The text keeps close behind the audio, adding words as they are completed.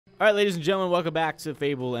Alright, ladies and gentlemen, welcome back to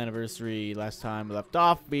Fable Anniversary. Last time we left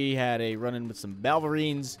off, we had a run-in with some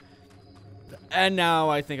Balverines. And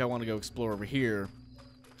now I think I want to go explore over here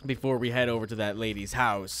before we head over to that lady's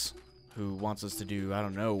house who wants us to do I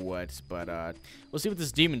don't know what, but we'll see what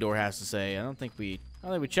this demon door has to say. I don't think we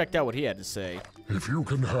checked out what he had to say. If you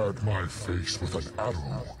can hurt my face with an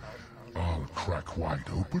arrow, I'll crack wide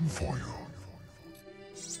open for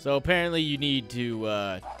you. So apparently you need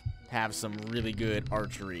to have some really good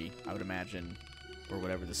archery, I would imagine, or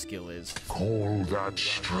whatever the skill is. Call that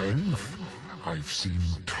strength? I've seen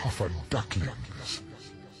tougher ducklings.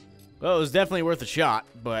 Well, it was definitely worth a shot,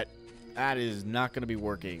 but that is not going to be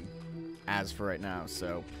working as for right now,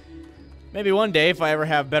 so maybe one day if I ever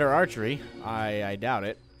have better archery. I doubt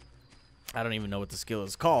it. I don't even know what the skill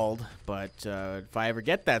is called, but if I ever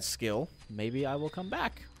get that skill, maybe I will come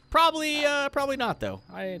back. Probably not, though.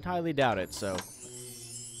 I highly doubt it, so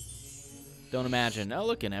don't imagine. Oh,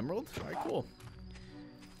 look, an emerald. All right, cool.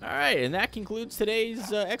 All right, and that concludes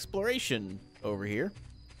today's exploration over here.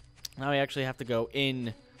 Now we actually have to go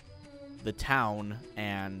in the town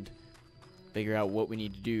and figure out what we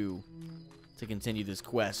need to do to continue this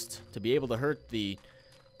quest, to be able to hurt the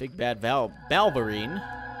big bad Balverine.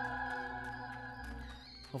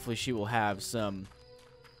 Hopefully she will have some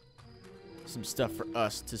stuff for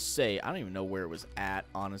us to say. I don't even know where it was at,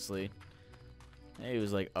 honestly. Maybe it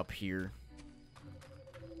was like up here.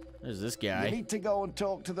 There's this guy. You need to go and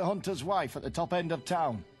talk to the hunter's wife at the top end of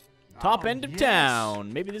town. Top end of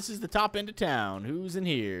town. Maybe this is the top end of town. Who's in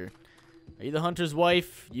here? Are you the hunter's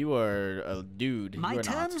wife? You are a dude. My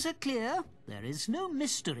terms are clear. There is no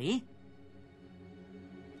mystery.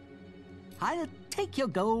 I'll take your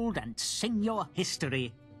gold and sing your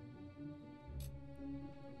history.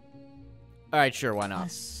 All right, sure, why A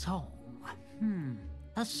not? song.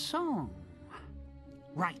 A song.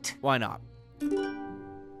 Right. Why not?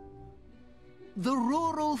 The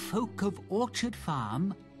rural folk of Orchard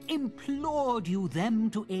Farm implored you them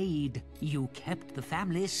to aid. You kept the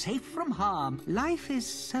family safe from harm. Life is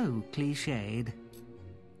so cliched.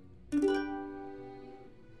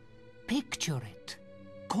 Picture it.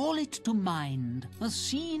 Call it to mind. A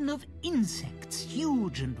scene of insects,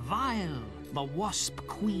 huge and vile. The wasp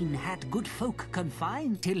queen had good folk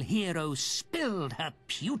confined till Hero spilled her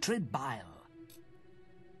putrid bile.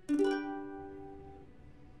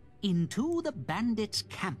 Into the bandits'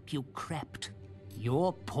 camp you crept,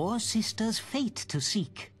 your poor sister's fate to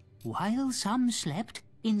seek. While some slept,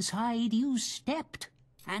 inside you stepped,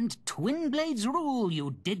 and Twin Blades' rule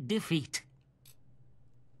you did defeat.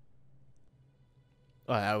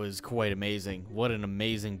 Oh, that was quite amazing. What an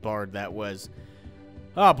amazing bard that was.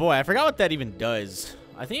 Oh boy, I forgot what that even does.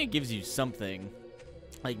 I think it gives you something.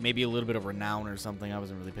 Like maybe a little bit of renown or something. I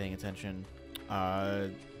wasn't really paying attention.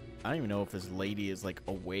 I don't even know if this lady is, like,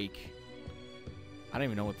 awake. I don't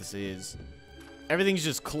even know what this is. Everything's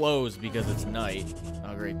just closed because it's night.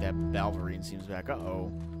 Oh, great. That Balverine seems back.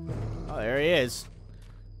 Uh-oh. Oh, there he is.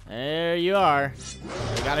 There you are.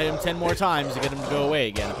 I gotta hit him 10 more times to get him to go away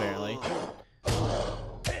again, apparently.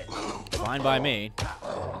 Fine by me.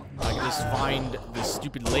 I can just find this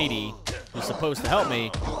stupid lady who's supposed to help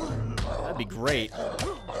me. That'd be great.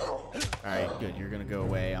 Alright, good. You're gonna go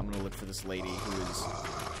away. I'm gonna look for this lady who is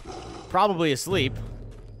probably asleep.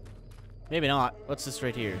 Maybe not. What's this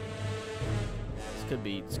right here?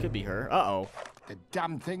 This could be her. Uh-oh. The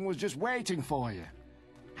damn thing was just waiting for you.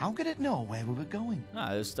 How could it know where we were going?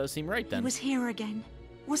 Ah, this does seem right then. He was here again,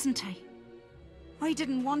 wasn't he? I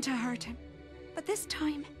didn't want to hurt him, but this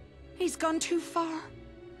time, he's gone too far.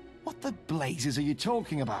 What the blazes are you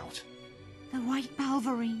talking about? The white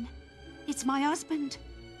Balverine. It's my husband.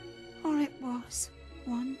 Or it was,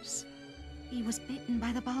 once. He was bitten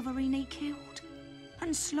by the Balverine he killed.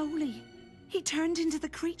 And slowly, he turned into the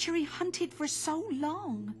creature he hunted for so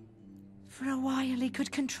long. For a while, he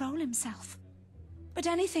could control himself. But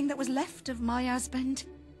anything that was left of my husband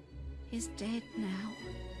is dead now.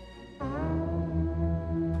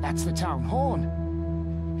 That's the town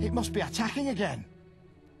horn. It must be attacking again.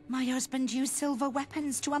 My husband used silver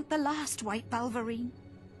weapons to hunt the last white Balverine.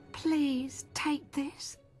 Please take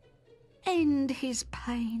this. End his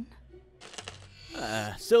pain.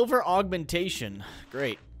 Silver augmentation.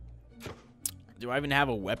 Great. Do I even have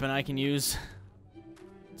a weapon I can use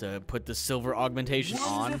to put the silver augmentation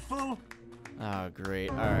on? Oh,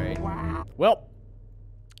 great. Alright. Well,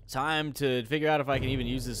 time to figure out if I can even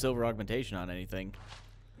use this silver augmentation on anything.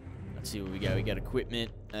 Let's see what we got. We got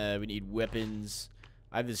equipment. We need weapons.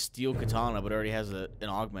 I have this steel katana, but it already has an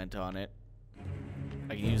augment on it.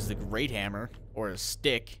 I can use the great hammer or a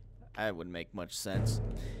stick. That wouldn't make much sense.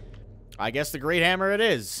 I guess the great hammer it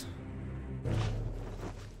is.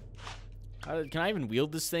 Can I even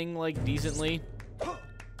wield this thing, like, decently?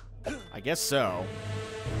 I guess so.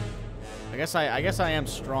 I guess I am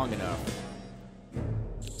strong enough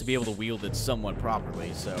to be able to wield it somewhat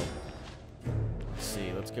properly, so... Let's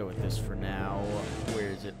see, let's go with this for now. Where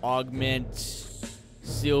is it? Augment...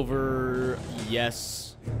 Silver,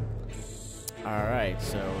 yes. Alright,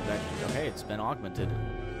 so that, okay, it's been augmented.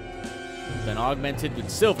 It's been augmented with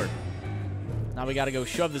silver. Now we gotta go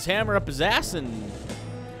shove this hammer up his ass and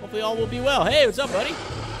hopefully all will be well. Hey, what's up, buddy?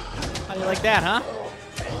 How do you like that, huh?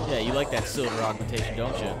 Yeah, you like that silver augmentation,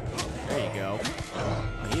 don't you? There you go.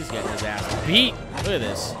 Oh, he's getting his ass beat. Look at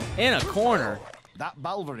this. In a corner. That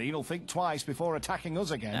Balverine will think twice before attacking us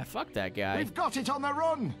again. Nah, fuck that guy. We've got it on the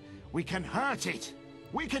run. We can hurt it.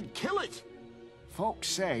 We can kill it! Folks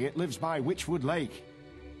say it lives by Witchwood Lake.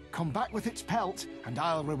 Come back with its pelt, and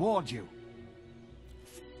I'll reward you.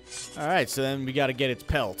 Alright, so then we gotta get its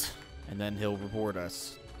pelt, and then he'll reward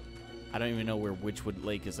us. I don't even know where Witchwood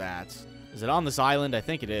Lake is at. Is it on this island? I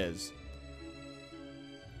think it is.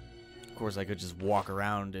 Of course, I could just walk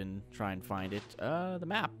around and try and find it. The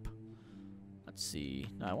map. Let's see.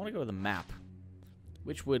 No, I want to go to the map.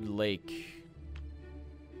 Witchwood Lake...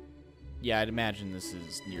 Yeah, I'd imagine this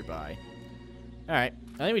is nearby. Alright.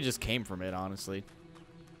 I think we just came from it, honestly.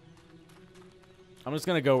 I'm just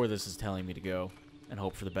gonna go where this is telling me to go and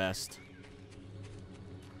hope for the best.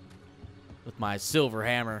 With my silver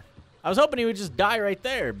hammer. I was hoping he would just die right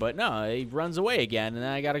there, but no, he runs away again, and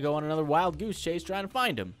then I gotta go on another wild goose chase trying to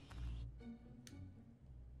find him.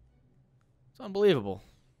 It's unbelievable.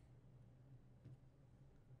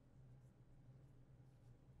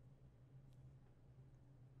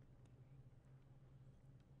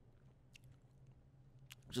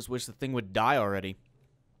 Just wish the thing would die already.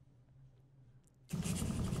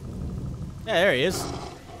 Yeah, there he is.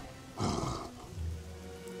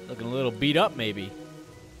 Looking a little beat up, maybe.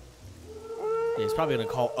 Yeah, he's probably gonna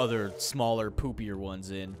call other smaller, poopier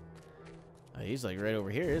ones in. He's like right over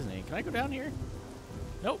here, isn't he? Can I go down here?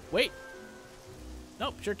 Nope, wait.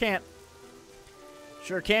 Nope, sure can't.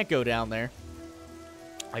 Sure can't go down there.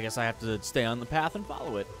 I guess I have to stay on the path and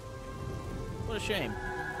follow it. What a shame.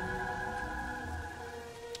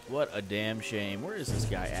 What a damn shame. Where is this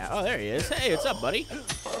guy at? Oh, there he is. Hey, what's up, buddy?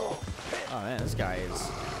 Oh, man, this guy is...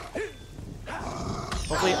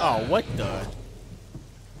 Hopefully... Oh, what the...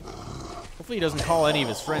 Hopefully he doesn't call any of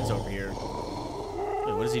his friends over here.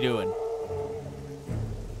 Wait, what is he doing?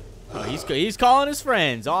 Oh, he's calling his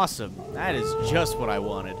friends. Awesome. That is just what I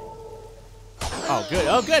wanted. Oh, good.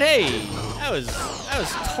 Oh, good. Hey! That was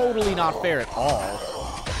totally not fair at all.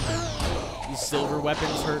 These silver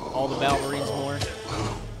weapons hurt all the Balverines more.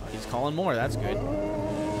 Calling more, that's good.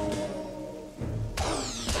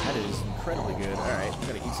 That is incredibly good. Alright, we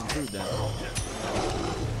gotta eat some food then.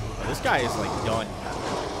 Oh, this guy is like done.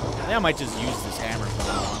 I think I might just use this hammer from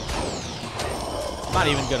now on.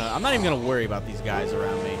 I'm not even gonna worry about these guys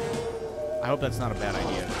around me. I hope that's not a bad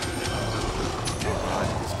idea.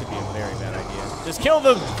 This could be a very bad idea. Just kill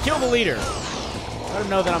the leader. Let him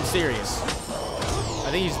know that I'm serious.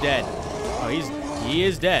 I think he's dead. Oh, he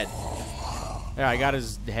is dead. There, I got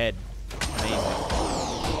his head. Amazing.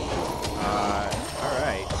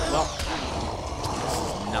 Alright. Well, this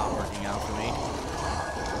is not working out for me.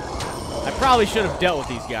 I probably should have dealt with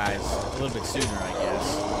these guys a little bit sooner, I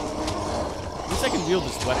guess. At least I can wield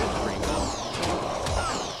this weapon pretty well.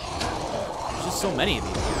 There's just so many of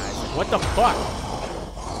these guys. Like, what the fuck?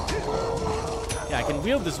 Yeah, I can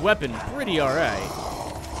wield this weapon pretty alright.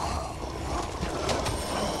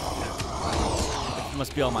 It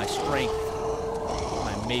must be all my strength.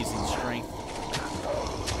 Amazing strength.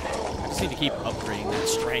 I just need to keep upgrading that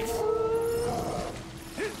strength.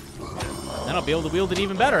 Then I'll be able to wield it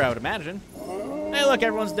even better, I would imagine. Hey, look,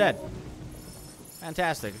 everyone's dead.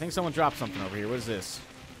 Fantastic. I think someone dropped something over here. What is this?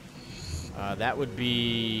 That would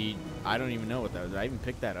be... I don't even know what that was. Did I even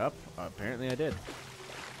pick that up? Apparently I did.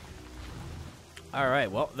 Alright,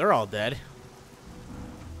 well, they're all dead.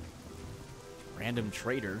 Random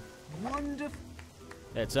trader. Wonderful.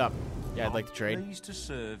 Yeah, it's up. Yeah, I'd like to trade. Pleased to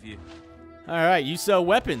serve you. Alright, you sell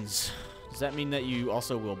weapons. Does that mean that you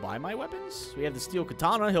also will buy my weapons? We have the steel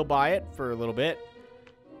katana. He'll buy it for a little bit.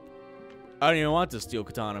 I don't even want the steel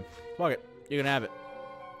katana. Fuck it. You can have it.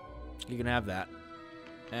 You can have that.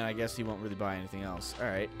 And I guess he won't really buy anything else.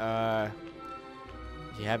 Alright,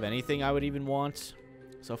 do you have anything I would even want?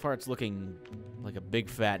 So far it's looking like a big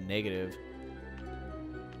fat negative.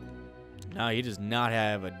 No, he does not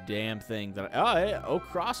have a damn thing that oh,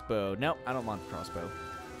 crossbow. No, I don't want the crossbow.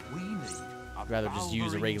 I'd rather just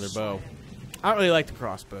use a regular bow. I don't really like the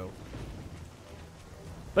crossbow.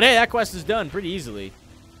 But hey, that quest is done pretty easily.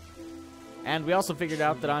 And we also figured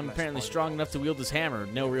out that I'm apparently strong enough to wield this hammer,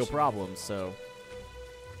 no real problems, so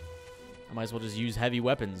I might as well just use heavy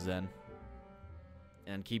weapons then.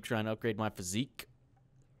 And keep trying to upgrade my physique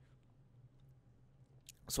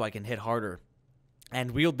so I can hit harder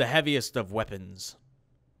and wield the heaviest of weapons.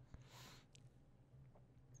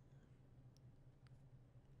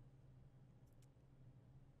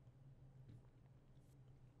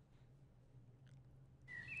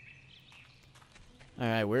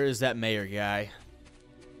 Alright, where is that mayor guy?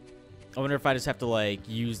 I wonder if I just have to, like,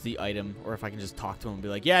 use the item, or if I can just talk to him and be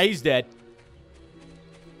like, yeah, he's dead.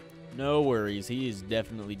 No worries, he is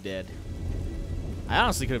definitely dead. I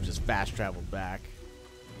honestly could have just fast traveled back.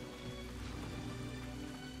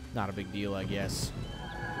 Not a big deal, I guess.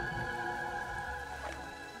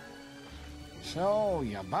 So,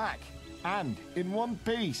 you're back, and in one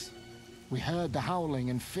piece. We heard the howling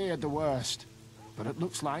and feared the worst, but it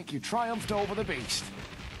looks like you triumphed over the beast.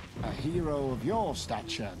 A hero of your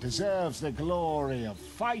stature deserves the glory of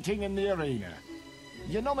fighting in the arena.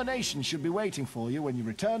 Your nomination should be waiting for you when you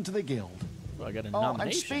return to the guild. Well, I got a Oh, nomination.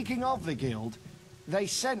 and speaking of the guild, they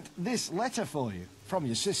sent this letter for you from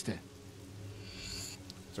your sister.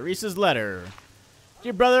 Teresa's letter.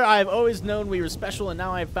 Dear brother, I have always known we were special, and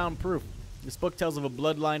now I have found proof. This book tells of a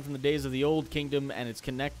bloodline from the days of the Old Kingdom and its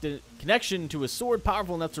connection to a sword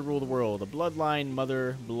powerful enough to rule the world. A bloodline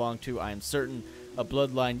mother belonged to, I am certain, a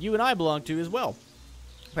bloodline you and I belong to as well.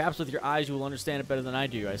 Perhaps with your eyes you will understand it better than I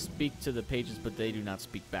do. I speak to the pages, but they do not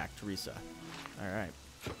speak back. Teresa. Alright.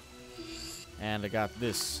 And I got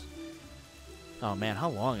this. Oh man, how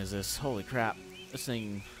long is this? Holy crap. This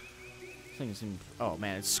thing seems... Oh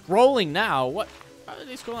man, it's scrolling now. What? Are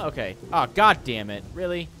they scrolling? Okay. Oh, god damn it.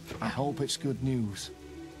 Really? I hope it's good news.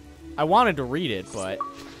 I wanted to read it, but...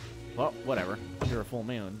 Well, whatever. Under a full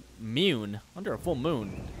moon. Under a full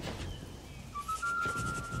moon.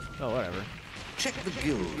 Oh, whatever. Check the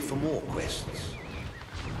guild for more quests.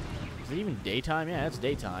 Is it even daytime? Yeah, it's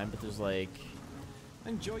daytime, but there's like...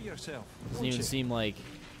 Enjoy yourself. Doesn't even seem like...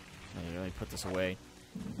 Let me put this away.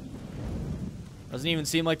 Doesn't even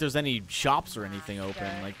seem like there's any shops or anything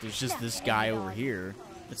open. Like, there's just this guy over here.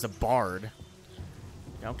 It's a bard.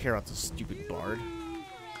 I don't care about this stupid bard.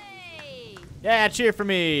 Yeah, cheer for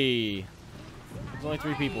me! There's only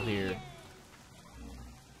 3 people here.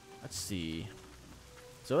 Let's see.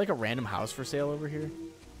 Is there like a random house for sale over here?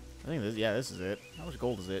 I think this, yeah, this is it. How much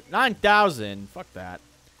gold is it? 9,000! Fuck that.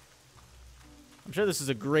 I'm sure this is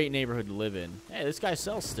a great neighborhood to live in. Hey, this guy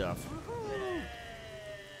sells stuff.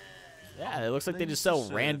 Yeah, it looks like they just sell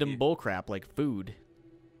random bullcrap like food.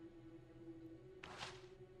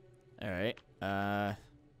 Alright.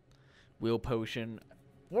 Wheel potion.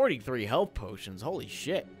 43 health potions. Holy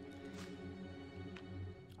shit.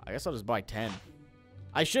 I guess I'll just buy 10.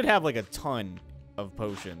 I should have like a ton of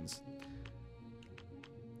potions.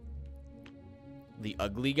 The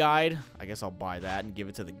ugly guide. I guess I'll buy that and give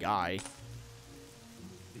it to the guy.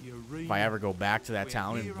 If I ever go back to that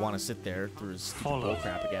town and want to sit there through his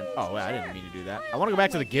bullcrap again. Oh, I didn't mean to do that. I want to go back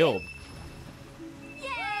to the guild.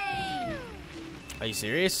 Are you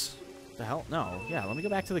serious? What the hell? No. Yeah, let me go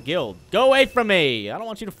back to the guild. Go away from me! I don't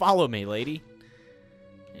want you to follow me, lady.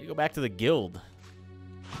 I need to go back to the guild.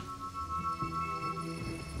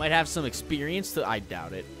 Might have some experience to... I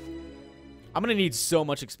doubt it. I'm going to need so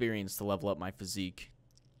much experience to level up my physique.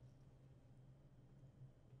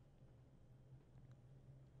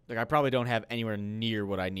 Like, I probably don't have anywhere near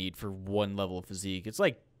what I need for 1 level of physique. It's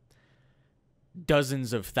like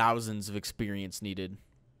dozens of thousands of experience needed.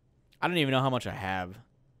 I don't even know how much I have.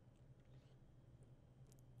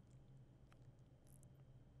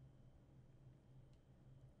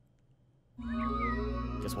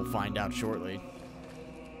 Guess we'll find out shortly.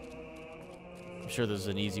 I'm sure there's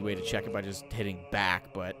an easy way to check it by just hitting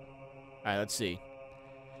back, but... Alright, let's see.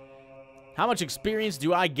 How much experience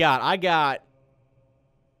do I got?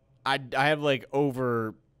 I have like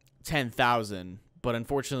over 10,000, but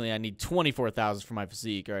unfortunately I need 24,000 for my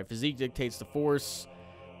physique. All right, physique dictates the force.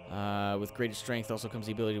 With greater strength also comes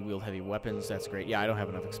the ability to wield heavy weapons. That's great. Yeah, I don't have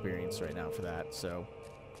enough experience right now for that. So,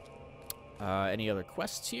 any other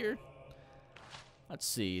quests here? Let's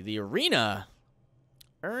see. The arena.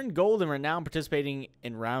 Earn gold and renown participating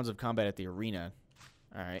in rounds of combat at the arena.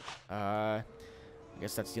 All right. I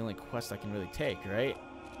guess that's the only quest I can really take, right?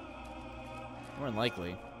 More than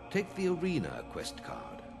likely. Take the arena quest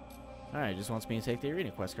card. Alright, just wants me to take the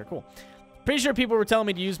arena quest card. Cool. Pretty sure people were telling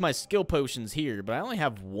me to use my skill potions here, but I only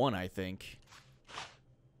have 1, I think.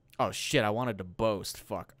 Oh, shit, I wanted to boast.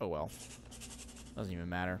 Fuck. Oh, well. Doesn't even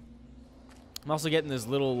matter. I'm also getting this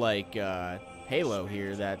little, like, halo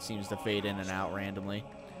here that seems to fade in and out randomly.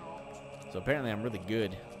 So apparently I'm really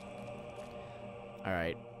good.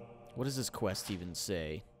 Alright. What does this quest even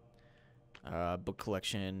say? Book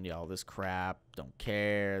collection, yeah, all this crap. Don't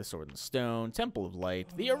care. Sword and Stone. Temple of Light.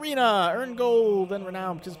 The Arena! Earn gold and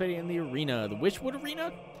renown participating in the arena. The Witchwood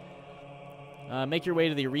Arena? Make your way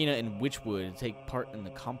to the arena in Witchwood. Take part in the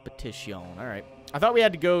competition. Alright. I thought we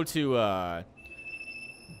had to go to,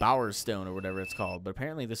 Bowerstone or whatever it's called. But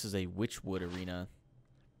apparently this is a Witchwood Arena.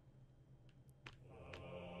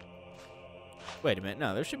 Wait a minute.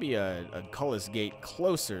 No, there should be a Cullis Gate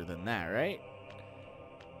closer than that, right?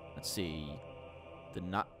 Let's see. The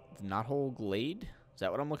Knothole Glade? Is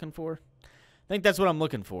that what I'm looking for? I think that's what I'm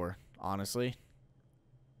looking for, honestly.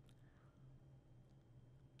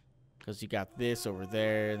 Because you got this over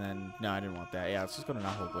there, and then... No, I didn't want that. Yeah, let's just go to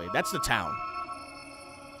Knothole Glade. That's the town.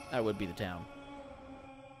 That would be the town.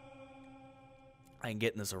 I can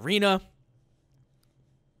get in this arena.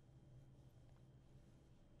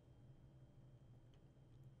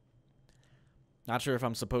 Not sure if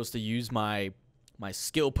I'm supposed to use my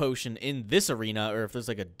skill potion in this arena or if there's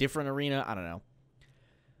like a different arena. I don't know.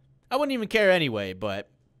 I wouldn't even care anyway, but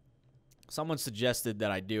someone suggested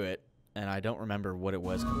that I do it, and I don't remember what it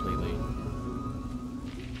was completely.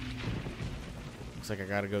 Looks like I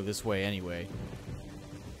gotta go this way anyway.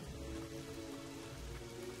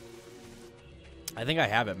 I think I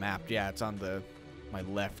have it mapped. Yeah, it's on my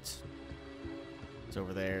left. It's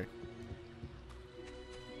over there.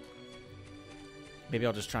 Maybe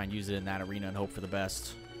I'll just try and use it in that arena and hope for the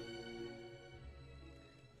best.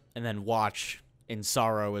 And then watch in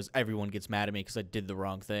sorrow as everyone gets mad at me because I did the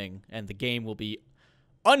wrong thing. And the game will be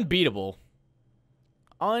unbeatable.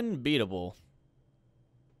 Unbeatable.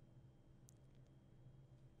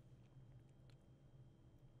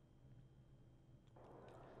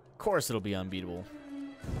 Of course it'll be unbeatable.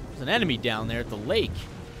 There's an enemy down there at the lake.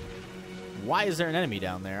 Why is there an enemy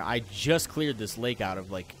down there? I just cleared this lake out of,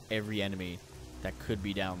 like, every enemy that could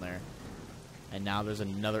be down there. And now there's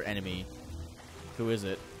another enemy. Who is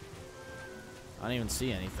it? I don't even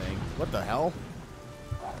see anything. What the hell?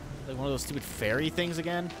 Like one of those stupid fairy things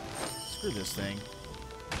again? Screw this thing.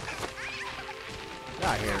 Get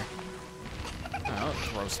out of here. Oh, don't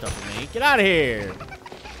throw stuff at me. Get out of here!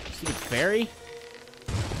 Stupid fairy?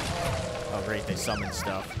 Oh, great. They summoned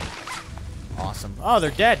stuff. Awesome. Oh, they're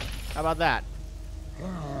dead. How about that?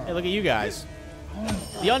 Hey, look at you guys.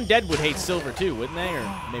 The undead would hate silver too, wouldn't they?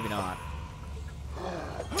 Or maybe not.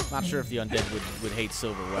 Not sure if the undead would hate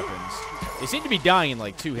silver weapons. They seem to be dying in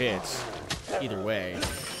like 2 hits. Either way.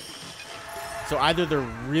 So either they're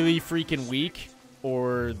really freaking weak,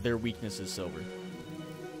 or their weakness is silver.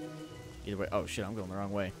 Either way. Oh shit, I'm going the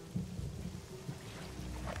wrong way.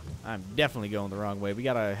 I'm definitely going the wrong way. We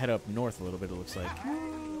gotta head up north a little bit, it looks like.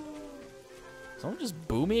 Someone just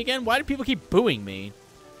boo me again? Why do people keep booing me?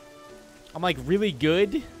 I'm like really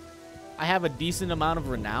good. I have a decent amount of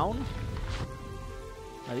renown.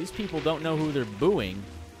 Now, these people don't know who they're booing.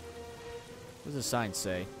 What does the sign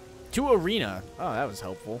say? To arena. Oh, that was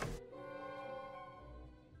helpful.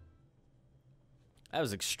 That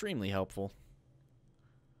was extremely helpful.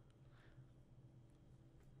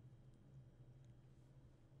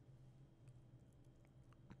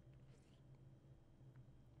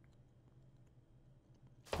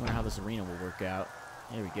 I wonder how this arena will work out.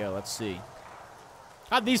 Here we go. Let's see.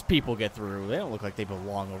 How'd these people get through? They don't look like they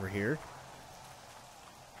belong over here.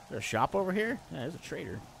 Is there a shop over here? Yeah, there's a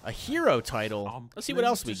trader. A hero title. Let's see what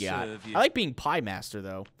else we got. I like being Pie Master,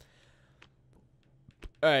 though.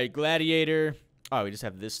 All right, Gladiator. Oh, we just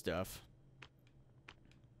have this stuff.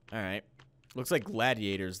 All right. Looks like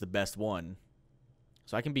Gladiator is the best one.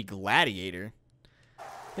 So I can be Gladiator. I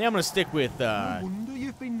think I'm going to stick with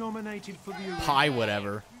you've been nominated for the Pie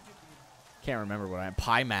whatever. Can't remember what I am.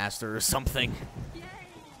 Pie Master or something.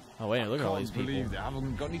 Oh, wait, look at all these people. I can't believe they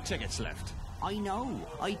haven't got any tickets left. I know.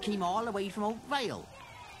 I came all the way from Oak Vale.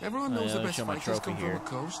 Everyone knows the best show my fighters trophy come here. from the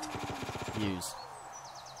coast. Use.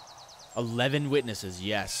 11 witnesses,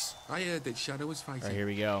 yes. I heard that Shadow was fighting. All right, here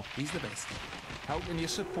we go. He's the best. How can you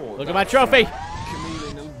support Look that? at my trophy.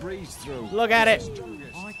 Chameleon who breathes through. Look at it.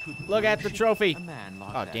 I couldn't Look at the trophy. a man like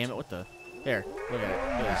Oh, that. damn it. What the? Here, look at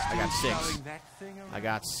it. Look at it. I got 6. Throwing that thing around. I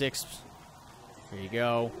got 6. Here you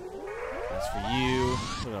go. That's for you.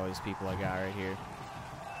 Look at all these people I got right here.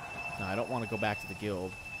 No, I don't want to go back to the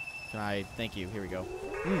guild. Can I? Thank you. Here we go.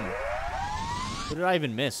 Who did I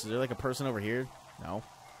even miss? Is there like a person over here? No.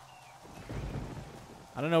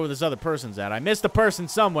 I don't know where this other person's at. I missed a person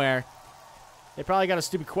somewhere. They probably got a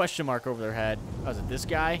stupid question mark over their head. Oh, is it this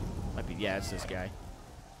guy? Might be. Yeah, it's this guy.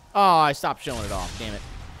 Oh, I stopped showing it off. Damn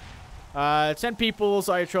it. 10 people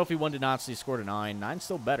saw your trophy. 1 did not, so you scored a 9. 9's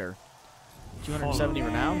still better. 270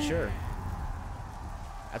 renown? Sure.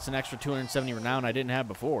 That's an extra 270 renown I didn't have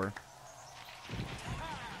before.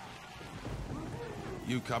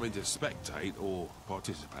 You coming to spectate or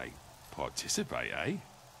participate? Participate, eh?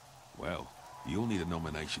 Well, you'll need a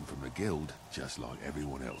nomination from the guild, just like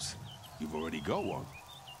everyone else. You've already got one.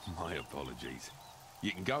 My apologies.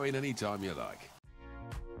 You can go in any time you like.